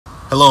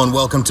Hello and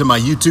welcome to my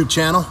YouTube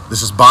channel.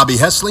 This is Bobby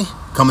Hesley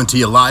coming to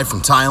you live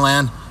from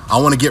Thailand.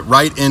 I want to get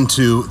right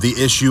into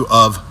the issue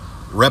of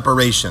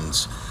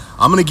reparations.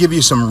 I'm going to give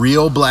you some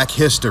real black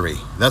history.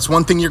 That's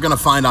one thing you're going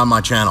to find on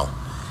my channel.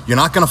 You're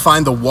not going to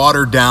find the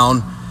watered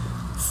down,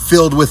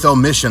 filled with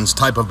omissions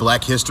type of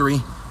black history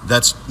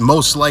that's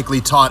most likely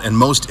taught in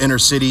most inner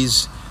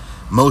cities,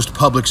 most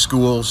public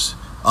schools.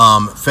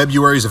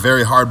 February is a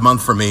very hard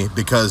month for me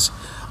because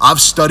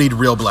I've studied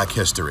real black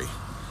history.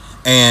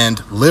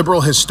 And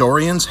liberal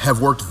historians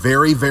have worked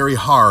very, very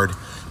hard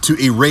to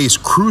erase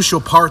crucial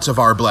parts of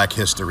our black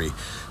history,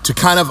 to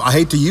kind of, I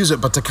hate to use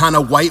it, but to kind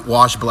of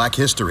whitewash black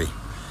history.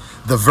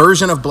 The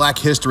version of black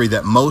history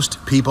that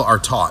most people are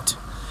taught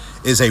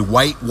is a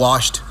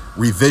whitewashed,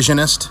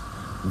 revisionist,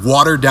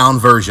 watered down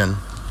version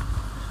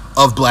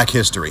of black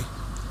history.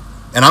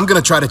 And I'm going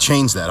to try to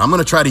change that. I'm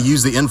going to try to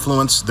use the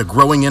influence, the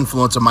growing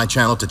influence of my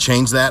channel to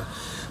change that,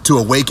 to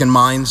awaken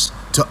minds,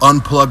 to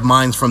unplug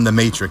minds from the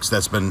matrix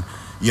that's been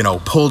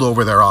pulled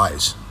over their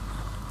eyes.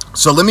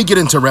 So let me get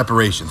into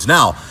reparations.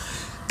 Now,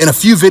 in a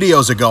few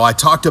videos ago, I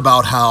talked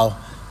about how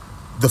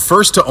the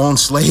first to own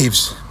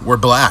slaves were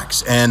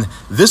blacks. And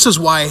this is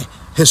why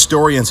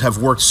historians have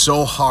worked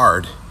so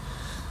hard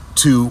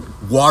to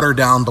water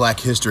down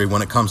black history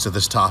when it comes to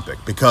this topic.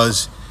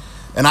 Because,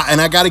 and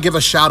I got to give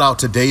a shout out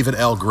to David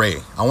L. Gray.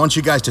 I want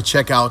you guys to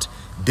check out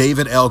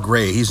David L.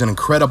 Gray. He's an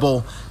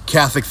incredible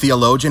Catholic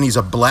theologian. He's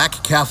a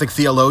black Catholic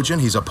theologian.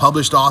 He's a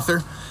published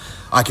author.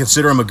 I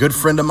consider him a good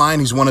friend of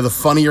mine. He's one of the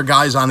funnier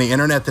guys on the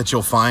internet that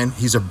you'll find.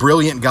 He's a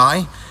brilliant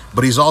guy,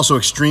 but he's also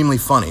extremely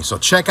funny. So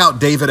check out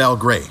David L.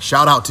 Gray.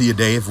 Shout out to you,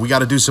 Dave. We got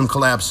to do some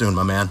collabs soon,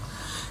 my man.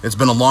 It's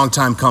been a long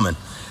time coming.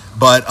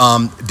 But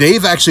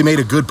Dave actually made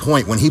a good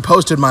point. When he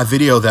posted my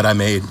video that I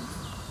made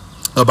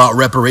about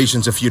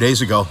reparations a few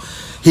days ago,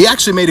 he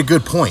actually made a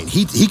good point.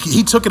 He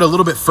took it a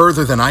little bit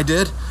further than I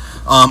did.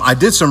 I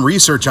did some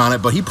research on it,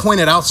 but he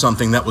pointed out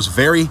something that was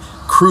very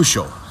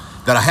crucial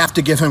that I have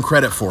to give him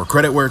credit for,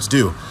 credit where it's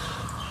due,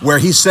 where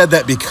he said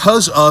that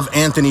because of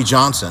Anthony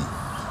Johnson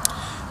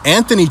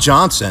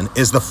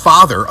is the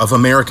father of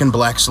American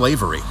black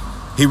slavery.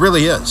 He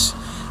really is.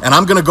 And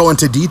I'm going to go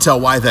into detail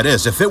why that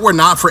is. If it were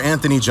not for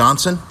Anthony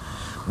Johnson,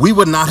 we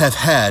would not have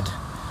had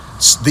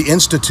the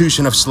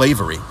institution of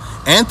slavery.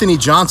 Anthony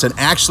Johnson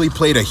actually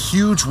played a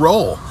huge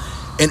role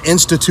in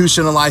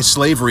institutionalized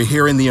slavery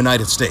here in the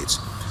United States.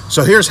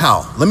 So here's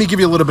how. Let me give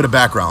you a little bit of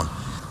background.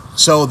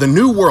 So the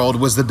New World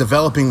was the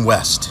developing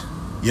West.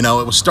 It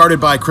was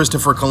started by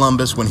Christopher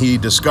Columbus when he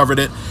discovered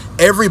it.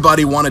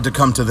 Everybody wanted to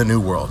come to the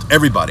New World,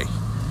 everybody.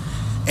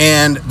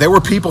 And there were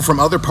people from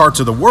other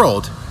parts of the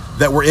world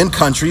that were in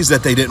countries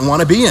that they didn't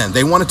want to be in.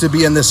 They wanted to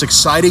be in this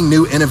exciting,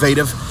 new,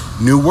 innovative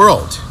New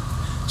World.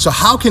 So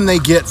how can they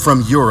get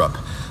from Europe?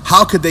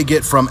 How could they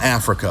get from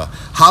Africa?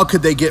 How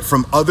could they get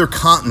from other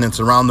continents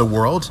around the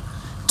world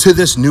to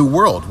this New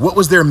World? What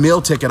was their meal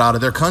ticket out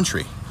of their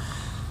country?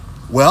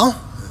 Well,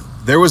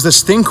 there was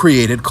this thing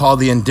created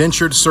called the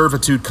indentured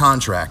servitude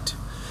contract,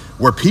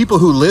 where people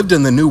who lived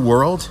in the New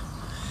World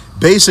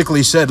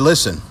basically said,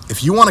 listen,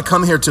 if you want to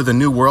come here to the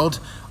New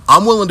World,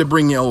 I'm willing to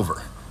bring you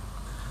over,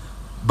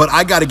 but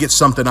I got to get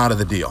something out of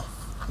the deal.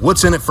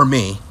 What's in it for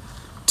me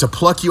to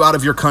pluck you out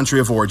of your country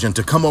of origin,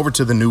 to come over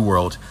to the New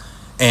World,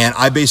 and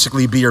I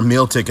basically be your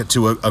meal ticket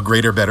to a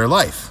greater, better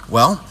life?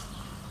 Well,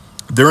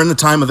 during the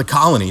time of the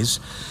colonies,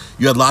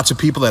 you had lots of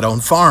people that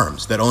owned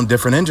farms, that owned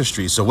different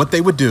industries. So what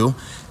they would do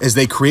is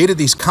they created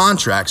these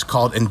contracts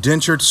called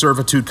indentured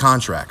servitude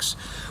contracts,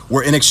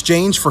 where in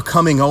exchange for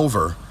coming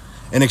over,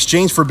 in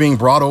exchange for being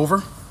brought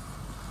over,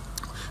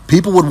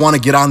 people would want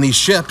to get on these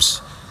ships,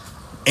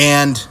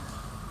 and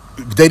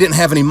they didn't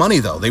have any money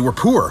though. They were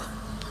poor.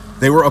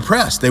 They were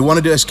oppressed. They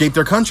wanted to escape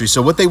their country.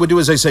 So what they would do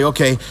is they say,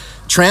 okay,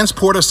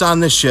 transport us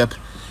on this ship,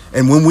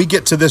 and when we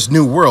get to this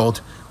New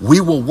World, we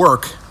will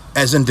work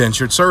as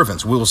indentured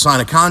servants. We will sign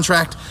a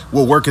contract,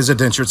 we'll work as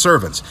indentured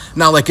servants.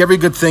 Now, like every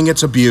good thing,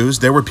 it's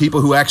abused. There were people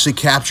who actually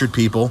captured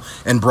people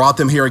and brought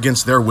them here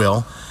against their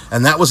will.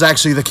 And that was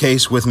actually the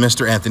case with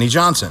Mr. Anthony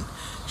Johnson.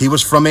 He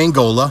was from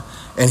Angola,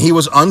 and he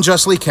was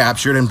unjustly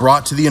captured and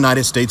brought to the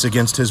United States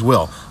against his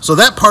will. So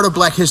that part of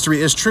black history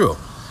is true.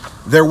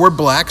 There were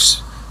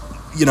blacks,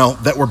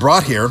 that were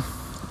brought here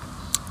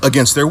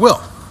against their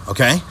will,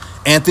 okay?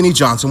 Anthony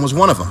Johnson was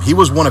one of them. He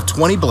was one of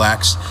 20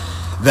 blacks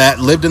that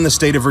lived in the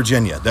state of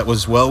Virginia. That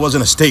was, well, it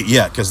wasn't a state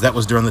yet because that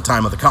was during the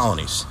time of the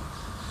colonies.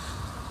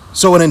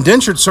 So an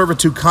indentured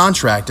servitude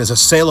contract is a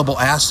saleable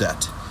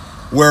asset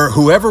where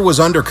whoever was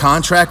under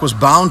contract was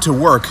bound to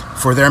work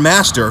for their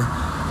master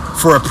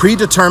for a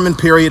predetermined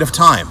period of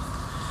time.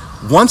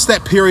 Once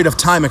that period of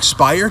time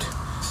expired,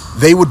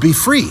 they would be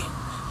free.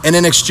 And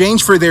in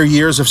exchange for their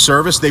years of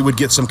service, they would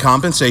get some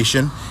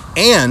compensation,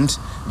 and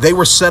they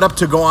were set up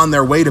to go on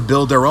their way to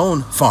build their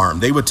own farm.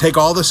 They would take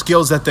all the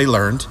skills that they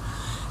learned,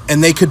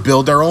 and they could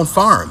build their own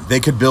farm. They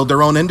could build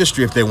their own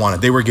industry if they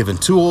wanted. They were given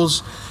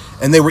tools,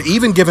 and they were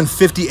even given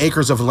 50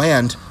 acres of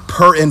land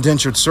per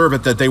indentured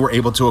servant that they were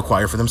able to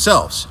acquire for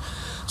themselves.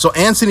 So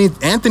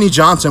Anthony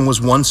Johnson was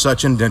one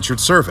such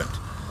indentured servant.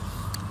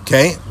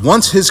 Okay,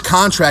 once his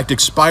contract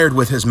expired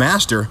with his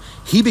master,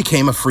 he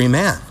became a free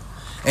man.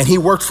 And he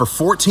worked for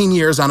 14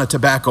 years on a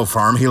tobacco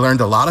farm. He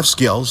learned a lot of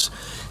skills.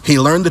 He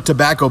learned the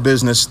tobacco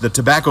business, the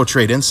tobacco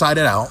trade inside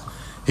and out.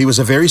 He was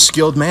a very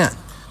skilled man.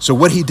 So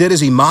what he did is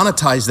he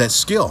monetized that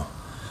skill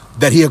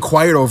that he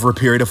acquired over a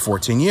period of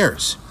 14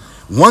 years.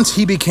 Once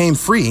he became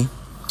free,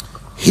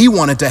 he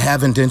wanted to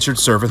have indentured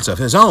servants of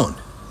his own.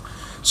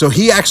 So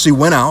he actually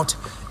went out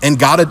and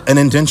got an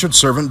indentured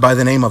servant by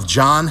the name of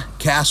John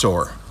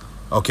Cassor.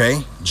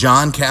 Okay,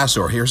 John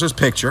Cassor. Here's his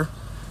picture.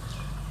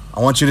 I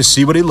want you to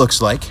see what he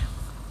looks like.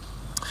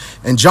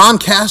 And John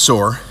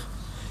Cassor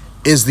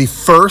is the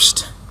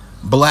first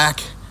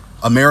black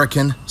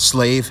American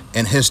slave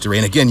in history.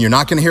 And again, you're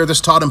not going to hear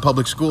this taught in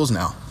public schools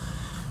now.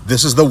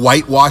 This is the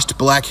whitewashed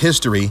black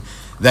history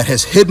that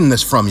has hidden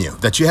this from you,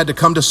 that you had to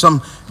come to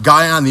some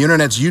guy on the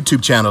internet's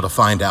YouTube channel to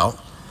find out,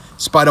 in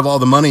spite of all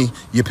the money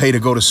you pay to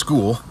go to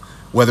school,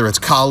 whether it's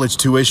college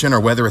tuition or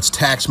whether it's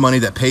tax money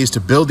that pays to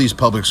build these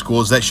public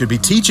schools that should be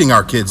teaching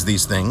our kids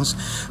these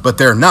things, but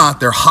they're not.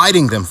 They're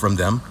hiding them from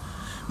them,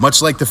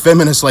 much like the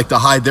feminists like to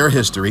hide their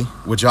history,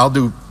 which I'll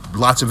do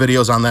lots of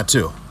videos on that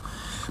too.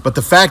 But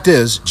the fact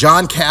is,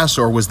 John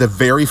Cassor was the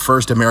very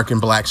first American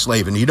black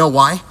slave. And you know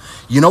why?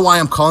 You know why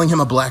I'm calling him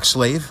a black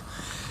slave?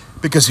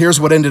 Because here's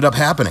what ended up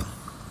happening.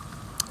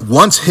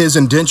 Once his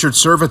indentured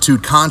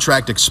servitude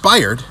contract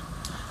expired,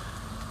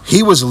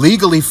 he was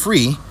legally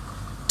free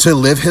to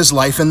live his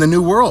life in the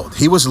new world.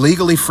 He was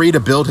legally free to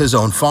build his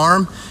own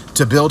farm,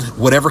 to build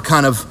whatever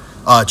kind of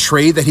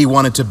trade that he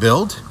wanted to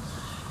build.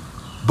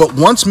 But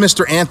once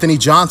Mr. Anthony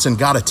Johnson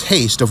got a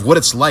taste of what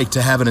it's like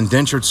to have an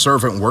indentured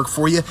servant work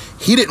for you,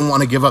 he didn't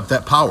want to give up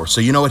that power.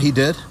 So you know what he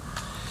did?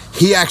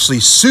 He actually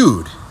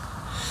sued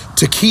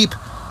to keep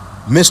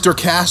Mr.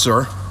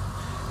 Cassor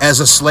as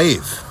a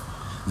slave.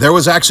 There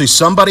was actually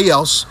somebody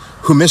else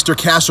who Mr.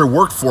 Cassor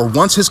worked for.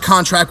 Once his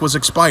contract was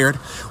expired,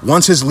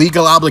 once his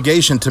legal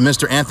obligation to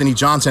Mr. Anthony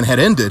Johnson had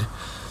ended,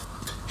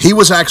 he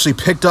was actually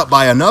picked up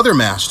by another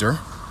master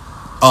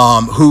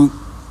who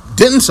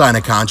didn't sign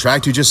a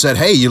contract, who just said,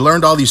 hey, you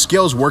learned all these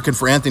skills working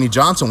for Anthony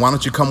Johnson. Why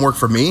don't you come work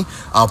for me?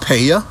 I'll pay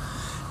you,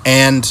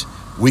 and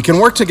we can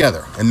work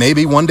together. And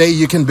maybe one day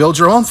you can build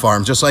your own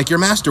farm, just like your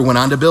master went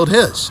on to build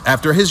his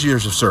after his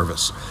years of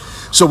service.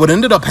 So what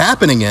ended up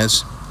happening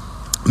is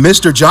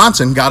Mr.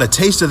 Johnson got a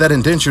taste of that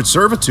indentured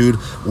servitude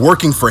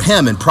working for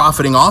him and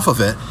profiting off of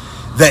it,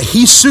 that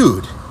he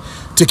sued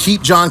to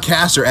keep John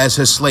Cassor as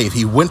his slave.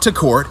 He went to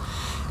court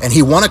and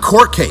he won a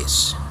court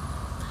case.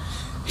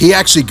 He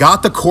actually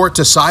got the court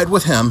to side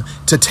with him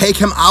to take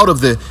him out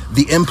of the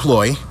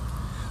employ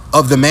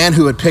of the man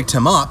who had picked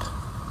him up.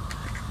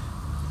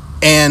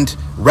 And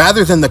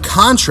rather than the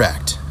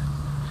contract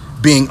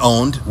being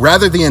owned,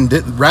 rather than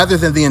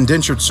the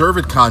indentured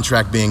servant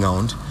contract being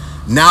owned,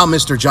 now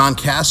Mr. John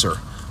Cassor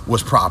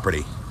was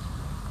property.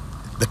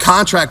 The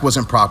contract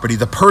wasn't property,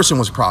 the person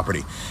was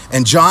property.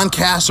 And John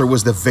Cassor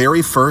was the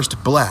very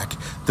first black,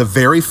 the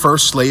very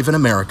first slave in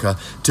America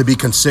to be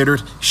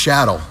considered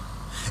chattel.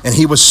 And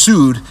he was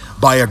sued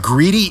by a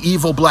greedy,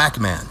 evil black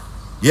man.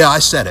 Yeah, I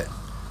said it.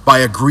 By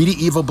a greedy,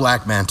 evil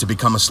black man to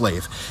become a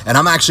slave. And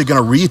I'm actually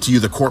going to read to you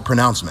the court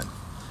pronouncement.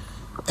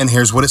 And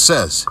here's what it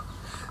says.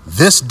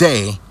 This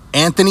day,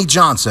 Anthony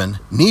Johnson,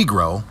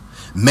 Negro,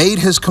 made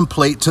his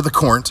complaint to the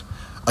court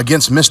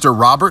against Mr.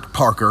 Robert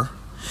Parker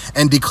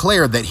and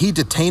declared that he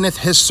detaineth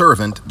his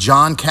servant,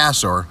 John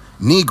Cassor,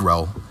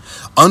 Negro,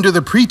 under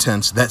the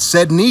pretense that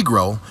said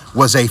Negro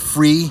was a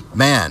free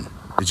man.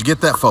 Did you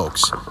get that,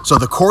 folks? So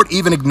the court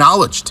even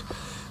acknowledged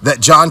that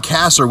John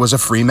Cassor was a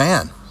free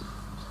man.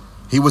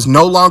 He was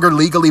no longer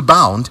legally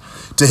bound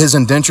to his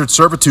indentured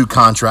servitude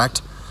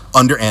contract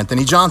under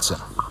Anthony Johnson.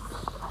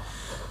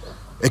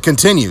 It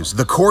continues,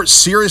 the court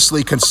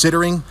seriously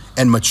considering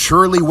and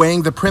maturely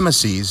weighing the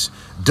premises,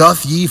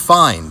 doth ye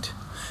find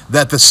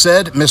that the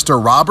said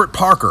Mr. Robert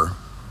Parker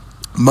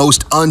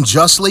most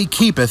unjustly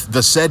keepeth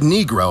the said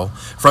Negro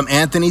from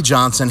Anthony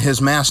Johnson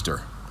his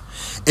master.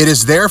 It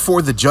is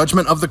therefore the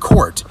judgment of the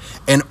court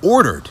and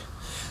ordered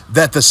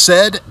that the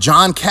said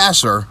John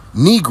Cassor,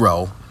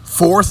 Negro,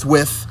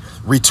 forthwith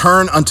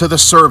return unto the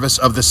service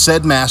of the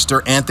said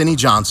master Anthony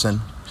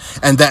Johnson,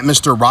 and that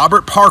Mr.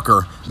 Robert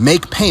Parker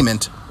make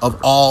payment of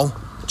all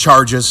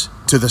charges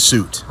to the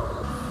suit.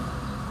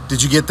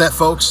 Did you get that,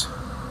 folks?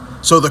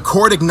 So the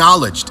court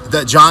acknowledged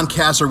that John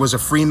Cassor was a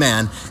free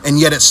man, and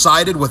yet it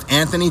sided with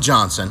Anthony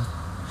Johnson,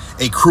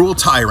 a cruel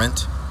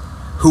tyrant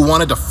who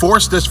wanted to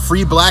force this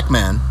free black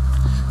man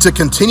to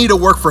continue to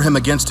work for him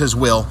against his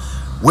will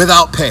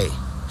without pay.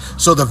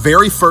 So the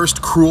very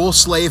first cruel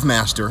slave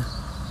master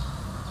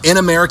in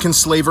American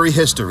slavery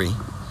history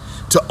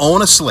to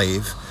own a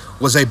slave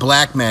was a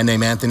black man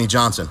named Anthony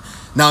Johnson.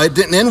 Now, it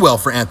didn't end well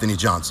for Anthony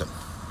Johnson.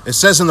 It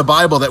says in the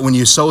Bible that when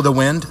you sow the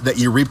wind, that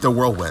you reap the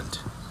whirlwind.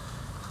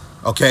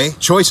 Okay?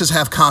 Choices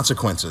have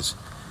consequences.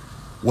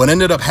 What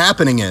ended up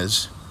happening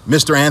is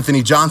Mr.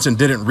 Anthony Johnson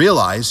didn't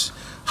realize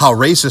how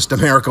racist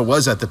America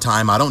was at the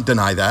time. I don't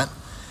deny that.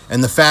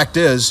 And the fact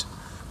is,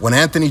 when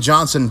Anthony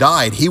Johnson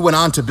died, he went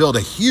on to build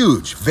a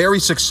huge, very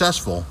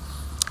successful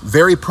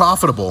very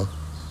profitable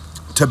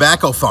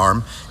tobacco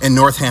farm in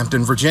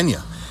Northampton,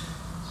 Virginia,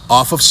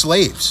 off of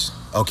slaves.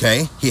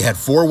 Okay, he had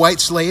 4 white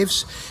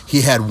slaves.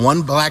 He had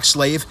 1 black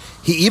slave.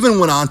 He even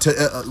went on to,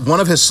 one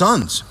of his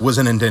sons was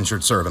an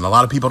indentured servant. A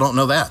lot of people don't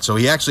know that. So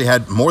he actually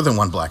had more than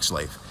 1 black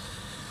slave.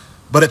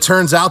 But it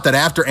turns out that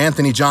after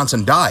Anthony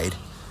Johnson died,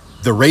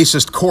 the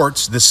racist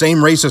courts, the same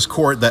racist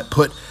court that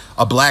put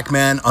a black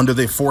man under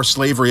the forced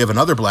slavery of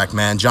another black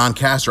man, John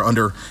Castor,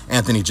 under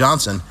Anthony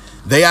Johnson,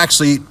 they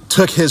actually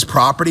took his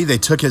property, they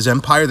took his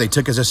empire, they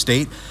took his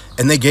estate,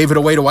 and they gave it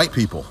away to white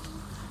people.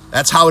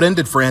 That's how it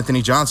ended for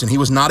Anthony Johnson. He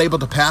was not able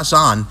to pass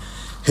on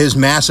his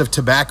massive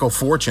tobacco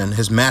fortune,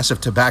 his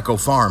massive tobacco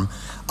farm,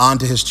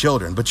 onto his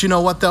children. But you know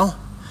what, though?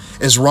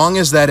 As wrong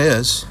as that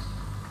is,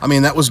 I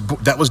mean, that was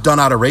done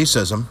out of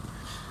racism.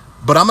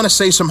 But I'm going to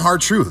say some hard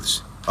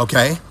truths,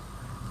 okay?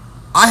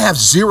 I have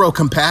zero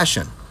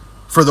compassion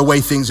for the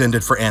way things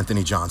ended for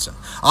Anthony Johnson.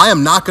 I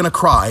am not going to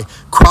cry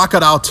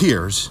crocodile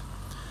tears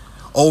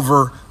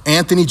over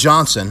Anthony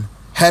Johnson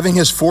having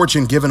his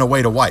fortune given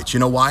away to whites. You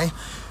know why?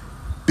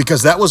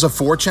 Because that was a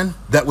fortune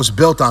that was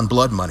built on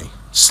blood money.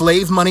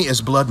 Slave money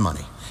is blood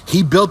money.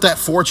 He built that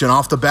fortune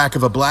off the back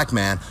of a black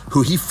man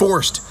who he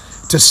forced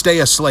to stay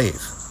a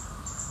slave.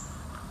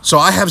 So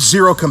I have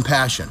zero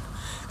compassion.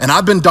 And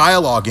I've been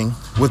dialoguing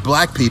with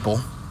black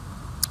people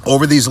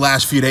over these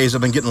last few days.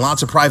 I've been getting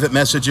lots of private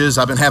messages.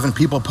 I've been having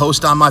people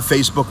post on my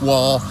Facebook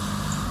wall.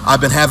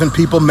 I've been having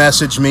people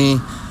message me.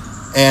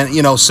 And,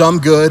 you know, some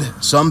good,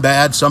 some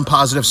bad, some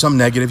positive, some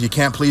negative. You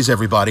can't please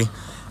everybody.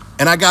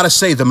 And I gotta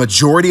say, the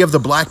majority of the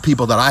black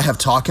people that I have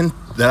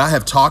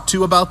talked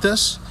to about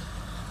this,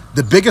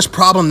 the biggest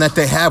problem that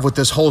they have with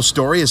this whole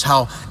story is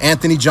how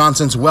Anthony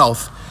Johnson's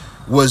wealth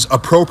was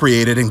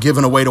appropriated and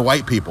given away to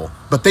white people.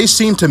 But they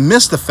seem to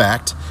miss the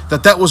fact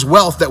that that was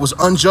wealth that was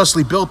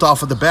unjustly built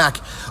off of the back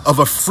of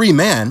a free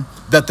man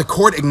that the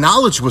court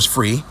acknowledged was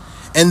free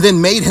and then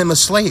made him a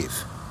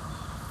slave.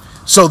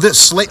 So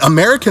this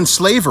American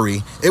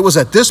slavery, it was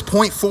at this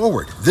point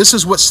forward. This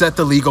is what set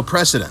the legal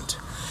precedent.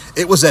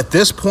 It was at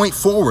this point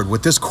forward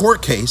with this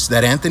court case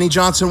that Anthony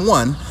Johnson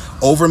won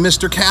over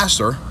Mr.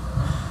 Castor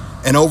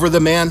and over the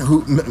man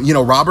who, you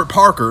know, Robert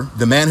Parker,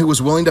 the man who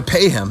was willing to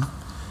pay him.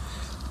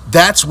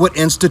 That's what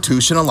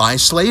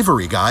institutionalized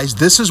slavery, guys.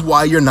 This is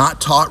why you're not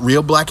taught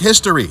real black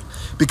history,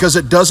 because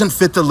it doesn't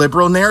fit the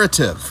liberal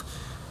narrative.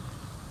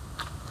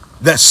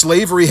 That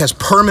slavery has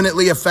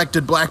permanently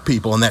affected black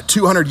people and that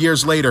 200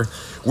 years later,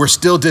 we're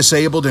still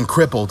disabled and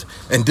crippled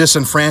and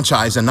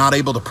disenfranchised and not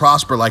able to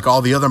prosper like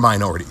all the other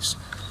minorities.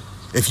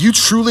 If you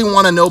truly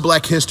want to know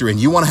black history and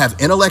you want to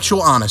have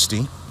intellectual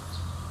honesty,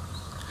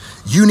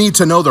 you need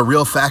to know the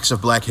real facts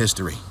of black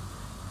history.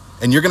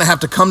 And you're going to have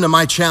to come to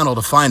my channel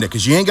to find it,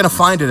 because you ain't going to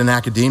find it in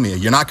academia.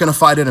 You're not going to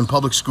find it in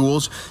public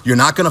schools. You're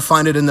not going to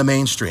find it in the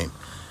mainstream.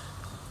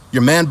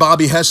 Your man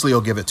Bobby Hesley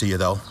will give it to you,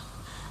 though.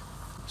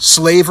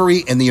 Slavery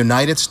in the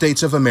United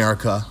States of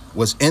America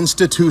was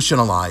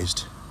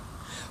institutionalized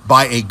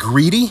by a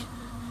greedy,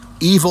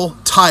 evil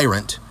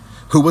tyrant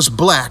who was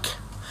black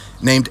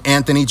named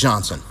Anthony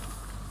Johnson.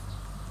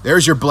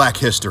 There's your black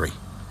history.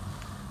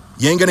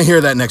 You ain't gonna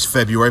hear that next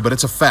February, but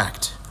it's a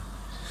fact.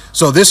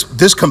 So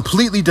this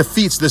completely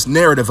defeats this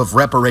narrative of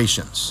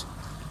reparations.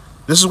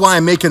 This is why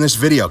I'm making this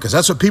video, because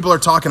that's what people are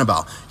talking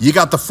about. You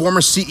got the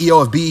former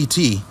CEO of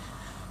BET,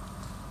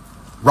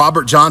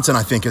 Robert Johnson,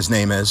 I think his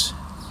name is,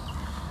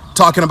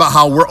 talking about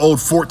how we're owed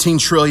 $14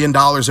 trillion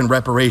in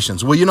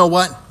reparations. Well, you know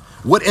what?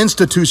 What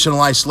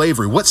institutionalized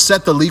slavery? What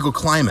set the legal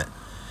climate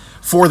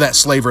for that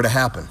slavery to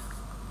happen?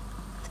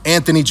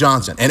 Anthony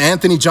Johnson. And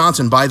Anthony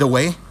Johnson, by the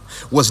way,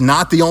 was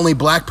not the only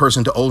black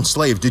person to own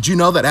slaves. Did you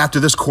know that after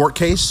this court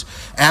case,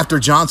 after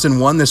Johnson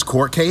won this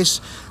court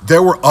case,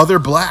 there were other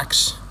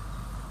blacks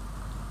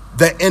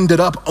that ended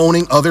up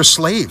owning other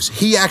slaves?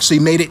 He actually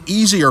made it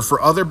easier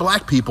for other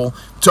black people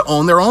to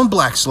own their own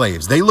black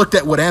slaves. They looked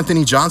at what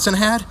Anthony Johnson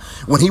had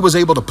when he was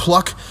able to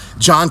pluck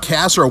John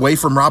Castor away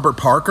from Robert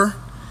Parker.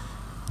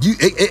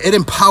 It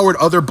empowered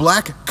other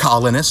black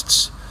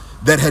colonists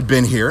that had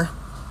been here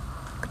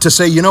to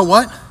say, you know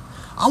what?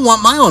 I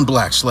want my own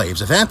black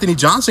slaves. If Anthony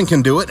Johnson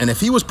can do it, and if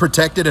he was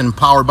protected and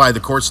empowered by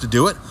the courts to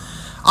do it,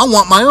 I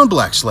want my own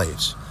black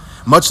slaves.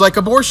 Much like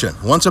abortion.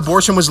 Once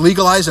abortion was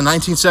legalized in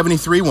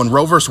 1973, when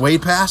Roe v.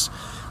 Wade passed,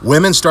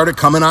 women started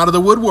coming out of the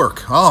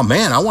woodwork. Oh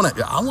man, I want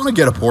to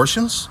get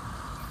abortions.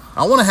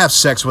 I want to have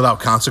sex without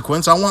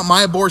consequence. I want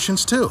my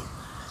abortions too.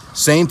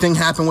 Same thing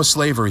happened with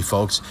slavery,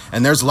 folks.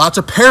 And there's lots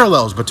of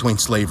parallels between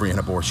slavery and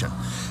abortion.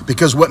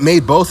 Because what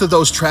made both of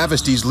those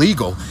travesties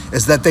legal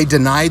is that they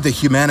denied the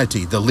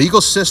humanity. The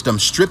legal system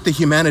stripped the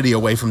humanity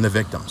away from the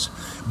victims.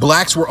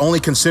 Blacks were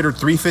only considered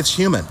 3/5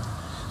 human.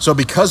 So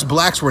because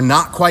blacks were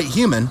not quite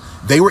human,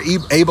 they were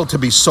able to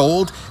be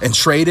sold and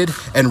traded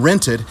and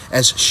rented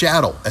as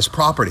chattel, as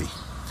property.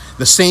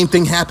 The same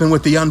thing happened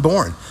with the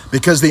unborn.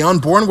 Because the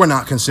unborn were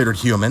not considered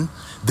human,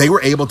 they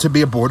were able to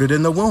be aborted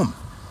in the womb.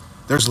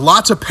 There's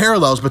lots of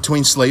parallels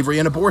between slavery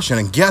and abortion.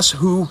 And guess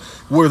who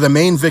were the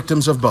main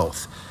victims of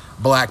both?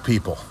 Black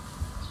people.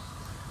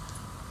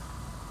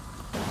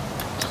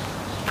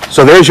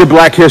 So there's your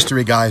black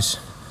history, guys.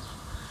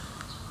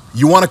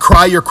 You want to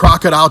cry your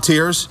crocodile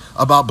tears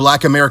about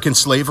black American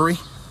slavery?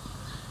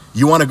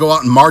 You want to go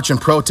out and march and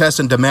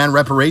protest and demand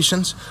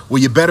reparations? Well,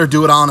 you better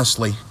do it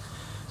honestly.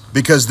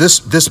 Because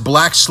this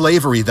black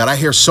slavery that I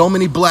hear so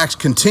many blacks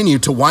continue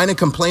to whine and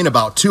complain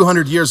about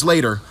 200 years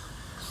later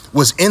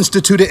was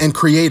instituted and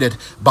created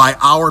by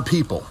our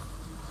people.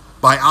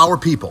 By our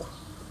people.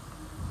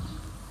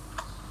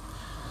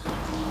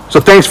 So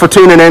thanks for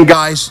tuning in,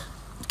 guys.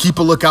 Keep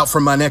a lookout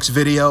for my next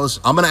videos.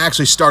 I'm going to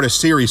actually start a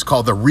series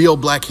called the Real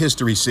Black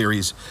History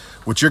Series,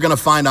 which you're going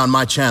to find on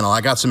my channel.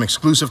 I got some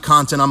exclusive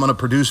content I'm going to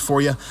produce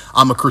for you.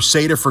 I'm a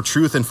crusader for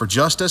truth and for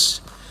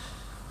justice,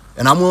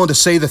 and I'm willing to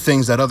say the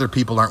things that other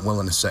people aren't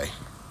willing to say.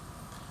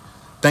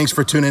 Thanks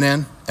for tuning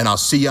in, and I'll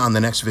see you on the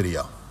next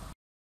video.